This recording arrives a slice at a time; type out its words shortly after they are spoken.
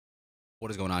What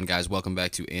is going on, guys? Welcome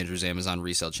back to Andrew's Amazon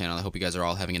Resale Channel. I hope you guys are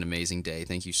all having an amazing day.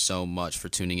 Thank you so much for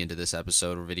tuning into this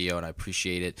episode or video, and I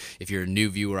appreciate it. If you're a new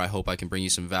viewer, I hope I can bring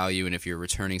you some value, and if you're a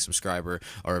returning subscriber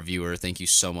or a viewer, thank you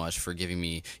so much for giving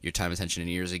me your time, attention, and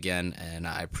ears again, and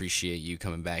I appreciate you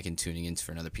coming back and tuning in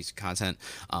for another piece of content.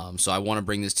 So I want to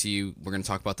bring this to you. We're going to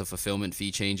talk about the fulfillment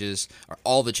fee changes, or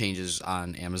all the changes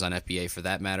on Amazon FBA for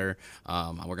that matter.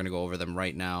 We're going to go over them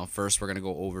right now. First, we're going to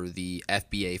go over the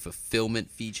FBA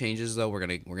fulfillment fee changes, though. We're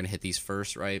gonna hit these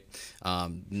first, right?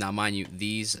 Now, mind you,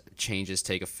 these changes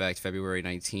take effect February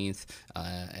 19th,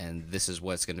 and this is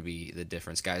what's gonna be the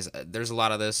difference, guys. There's a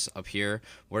lot of this up here.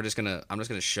 I'm just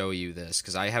gonna show you this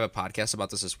because I have a podcast about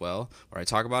this as well, where I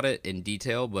talk about it in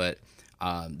detail, but.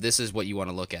 This is what you want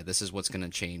to look at. This is what's going to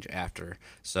change after.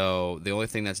 So the only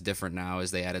thing that's different now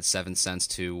is they added 7 cents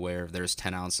to where there's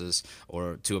 10 ounces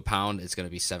or to a pound. It's going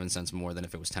to be 7 cents more than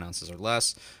if it was 10 ounces or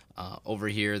less. Over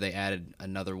here, they added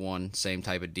another one, same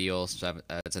type of deal. So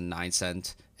it's a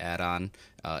 9-cent add-on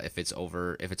if it's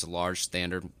a large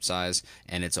standard size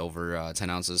and it's over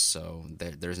 10 ounces. So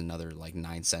there's another like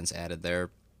 9 cents added there.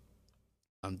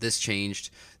 This changed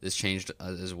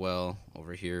as well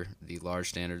over here. The large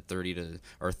standard 3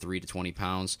 to 20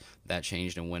 pounds, that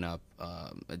changed and went up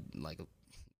like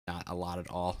not a lot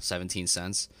at all, 17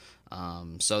 cents.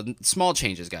 So small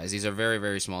changes, guys. These are very,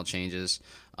 very small changes.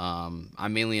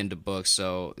 I'm mainly into books,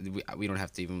 so we don't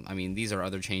have to even. I mean, these are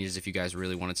other changes if you guys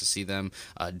really wanted to see them.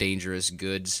 Dangerous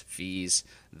goods fees,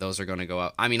 those are going to go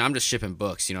up. I mean, I'm just shipping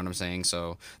books. You know what I'm saying?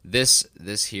 So this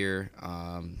here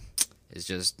is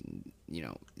just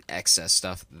excess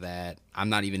stuff that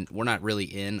we're not really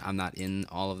in. I'm not in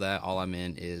all of that. All I'm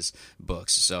in is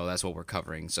books. So that's what we're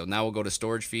covering. So now we'll go to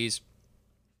storage fees.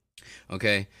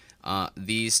 Okay.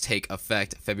 These take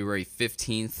effect February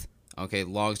 15th. Okay,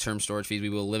 long-term storage fees. We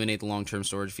will eliminate the long-term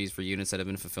storage fees for units that have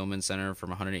been in a fulfillment center from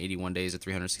 181 days to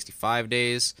 365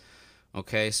 days.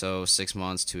 Okay, so 6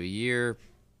 months to a year.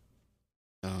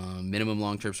 Minimum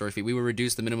long-term storage fee. We will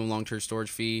reduce the minimum long-term storage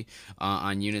fee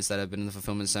on units that have been in the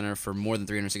fulfillment center for more than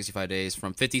 365 days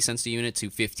from 50 cents a unit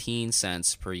to 15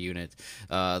 cents per unit.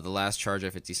 The last charge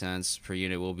of 50 cents per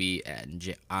unit will be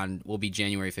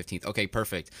January 15th. Okay,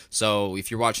 perfect. So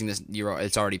if you're watching this,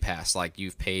 it's already passed. Like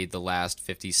you've paid the last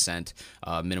 50-cent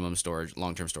minimum storage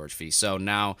long-term storage fee. So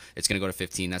now it's going to go to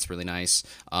 15. That's really nice.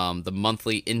 The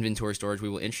monthly inventory storage. We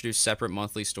will introduce separate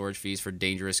monthly storage fees for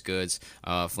dangerous goods,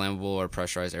 flammable or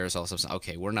pressurized aerosol substance.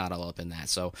 Okay, we're not all up in that,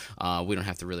 so we don't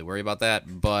have to really worry about that,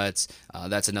 but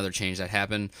that's another change that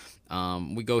happened.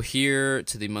 We go here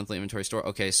to the monthly inventory store.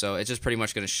 Okay, so it's just pretty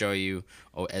much going to show you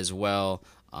as well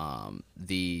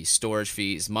the storage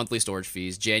fees, monthly storage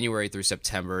fees, January through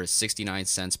September is 69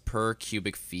 cents per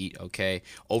cubic feet. Okay,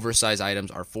 oversized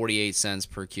items are 48 cents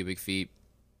per cubic feet.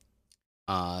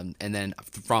 And then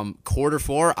from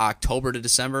Q4, October to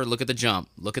December, look at the jump.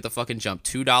 Look at the fucking jump.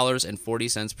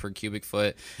 $2.40 per cubic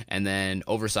foot. And then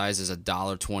oversized is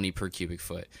 $1.20 per cubic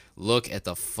foot. Look at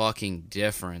the fucking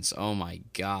difference. Oh my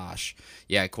gosh.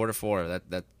 Yeah, Q4.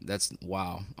 That's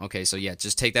wow. Okay, so yeah,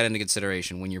 just take that into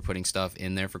consideration when you're putting stuff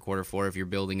in there for Q4. If you're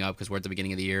building up, because we're at the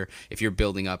beginning of the year, if you're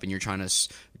building up and you're trying to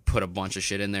put a bunch of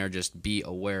shit in there, just be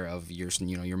aware of your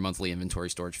monthly inventory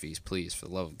storage fees, please, for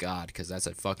the love of God, because that's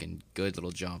a fucking good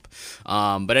little jump.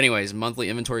 But anyways, monthly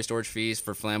inventory storage fees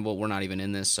for flammable, we're not even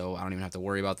in this, so I don't even have to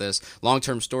worry about this.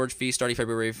 Long-term storage fees starting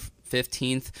February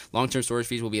 15th. Long-term storage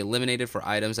fees will be eliminated for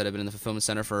items that have been in the fulfillment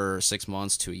center for 6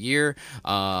 months to a year.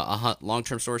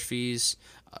 Long-term storage fees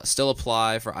still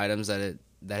apply for items that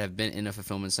have been in a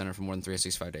fulfillment center for more than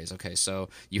 365 days. Okay, so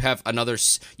you have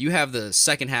the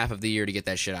second half of the year to get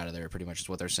that shit out of there, pretty much is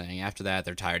what they're saying. After that,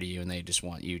 they're tired of you and they just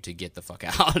want you to get the fuck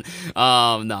out.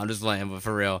 No, I'm just playing, but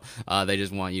for real, they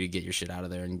just want you to get your shit out of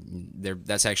there, and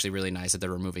that's actually really nice that they're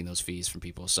removing those fees from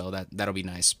people, so that'll be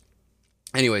nice.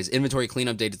 Anyways, inventory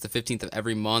cleanup date is the 15th of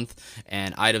every month,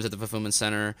 and items at the fulfillment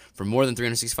center for more than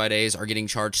 365 days are getting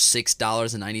charged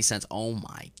 $6.90. Oh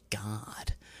my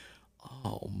God.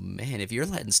 Oh man, if you're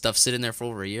letting stuff sit in there for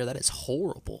over a year, that is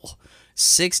horrible.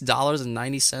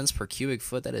 $6.90 per cubic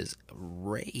foot. That is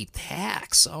great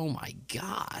tax. Oh my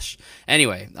gosh.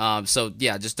 Anyway, so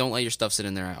yeah, just don't let your stuff sit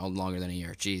in there longer than a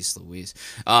year. Jeez Louise.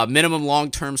 Minimum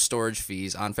long-term storage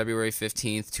fees on February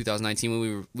 15th,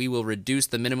 2019. We will reduce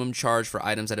the minimum charge for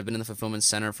items that have been in the fulfillment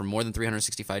center for more than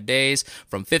 365 days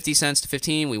from 50 cents to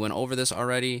 15. We went over this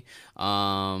already.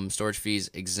 Storage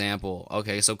fees example.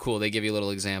 Okay, so cool. They give you a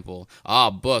little example.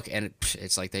 Book, and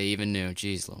it's like they even knew.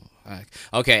 Jeez,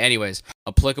 Okay, anyways,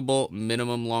 applicable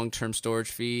minimum long-term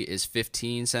storage fee is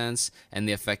 15 cents, and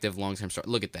the effective long-term storage.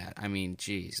 Look at that. I mean,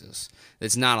 Jesus,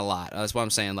 it's not a lot. That's what I'm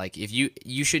saying. Like, if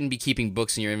you shouldn't be keeping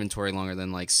books in your inventory longer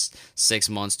than like 6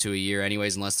 months to a year,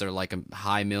 anyways, unless they're like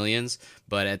high millions.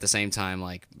 But at the same time,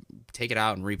 like, take it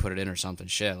out and re-put it in or something.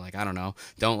 Shit, like, I don't know.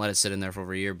 Don't let it sit in there for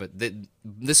over a year. But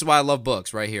this is why I love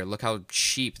books right here. Look how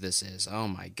cheap this is. Oh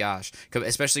my gosh,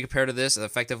 especially compared to this, the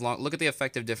effective long. Look at the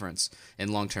effective difference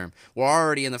in long term. We're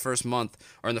already in the first month,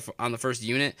 or on the first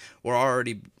unit, we're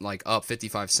already like up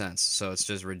 55 cents. So it's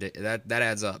just ridiculous. That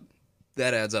adds up.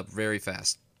 That adds up very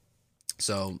fast.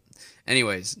 So,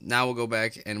 anyways, now we'll go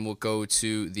back and we'll go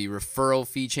to the referral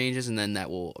fee changes, and then that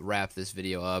will wrap this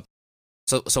video up.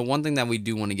 So one thing that we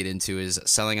do want to get into is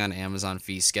selling on Amazon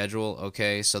fee schedule.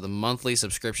 Okay, so the monthly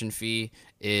subscription fee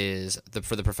is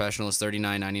for the professional is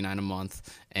 $39.99 a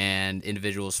month, and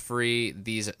individuals free.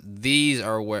 These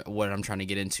are what I'm trying to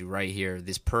get into right here.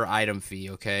 This per item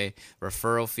fee. Okay,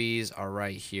 referral fees are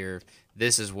right here.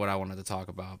 This is what I wanted to talk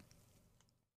about.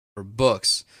 For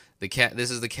books,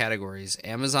 this is the categories.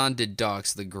 Amazon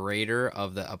deducts the greater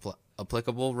of the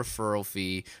applicable referral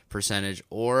fee percentage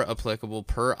or applicable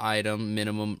per item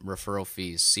minimum referral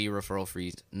fees. See referral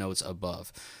fees notes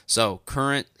above. So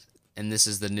current, and this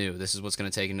is the new. This is what's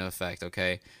going to take into effect,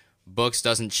 okay? Books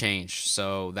doesn't change,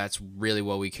 so that's really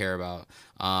what we care about,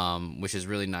 which is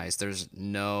really nice. There's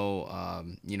no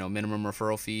minimum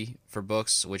referral fee for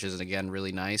books, which is again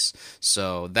really nice.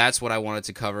 So that's what I wanted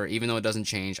to cover. Even though it doesn't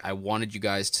change, I wanted you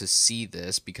guys to see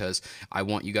this because I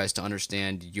want you guys to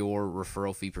understand your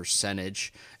referral fee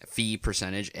percentage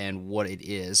and what it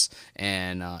is.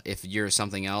 And if you're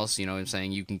something else, you know what I'm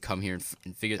saying, you can come here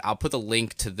and figure. I'll put the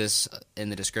link to this in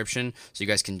the description so you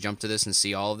guys can jump to this and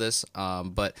see all of this.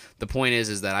 But the point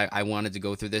is that I wanted to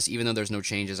go through this, even though there's no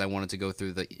changes. I wanted to go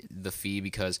through the fee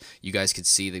because you guys could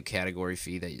see the category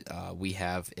fee that we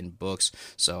have in books.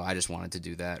 So I just wanted to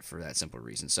do that for that simple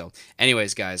reason. So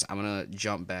anyways, guys, I'm gonna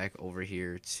jump back over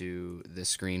here to this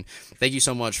screen. Thank you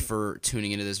so much for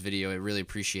tuning into this video. I really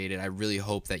appreciate it. I really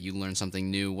hope that you learned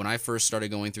something new. When I first started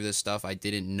going through this stuff, I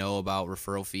didn't know about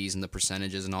referral fees and the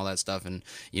percentages and all that stuff. And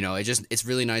you know, it's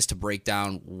really nice to break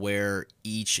down where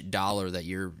each dollar that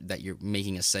you're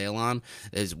making a sale on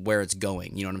is where it's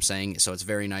going. You know what I'm saying? So it's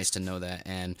very nice to know that.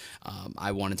 And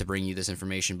I wanted to bring you this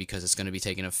information because it's going to be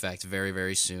taking effect very,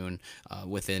 very soon,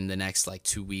 within the next like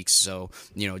 2 weeks. So,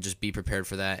 you know, just be prepared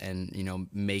for that and, you know,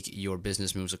 make your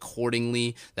business moves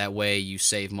accordingly. That way you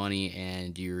save money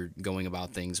and you're going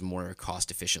about things more cost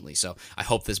efficiently. So I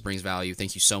hope this brings value.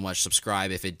 Thank you so much.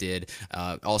 Subscribe if it did.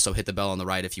 Also hit the bell on the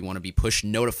right if you want to be push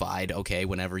notified, okay,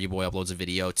 whenever your boy uploads a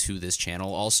video to this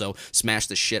channel. Also, smash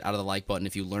the shit out of the like button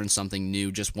if you learn something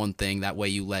new, just one thing. That way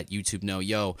you let YouTube know,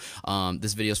 yo,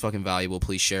 this video is fucking valuable.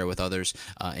 Please share it with others,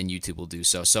 and YouTube will do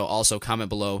so. So also comment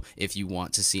below if you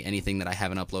want to see anything that I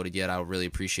haven't uploaded yet. I would really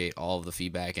appreciate all of the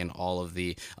feedback and all of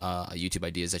the YouTube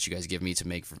ideas that you guys give me to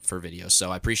make for videos.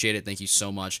 So I appreciate it. Thank you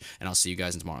so much, and I'll see you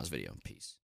guys in tomorrow's video. Peace.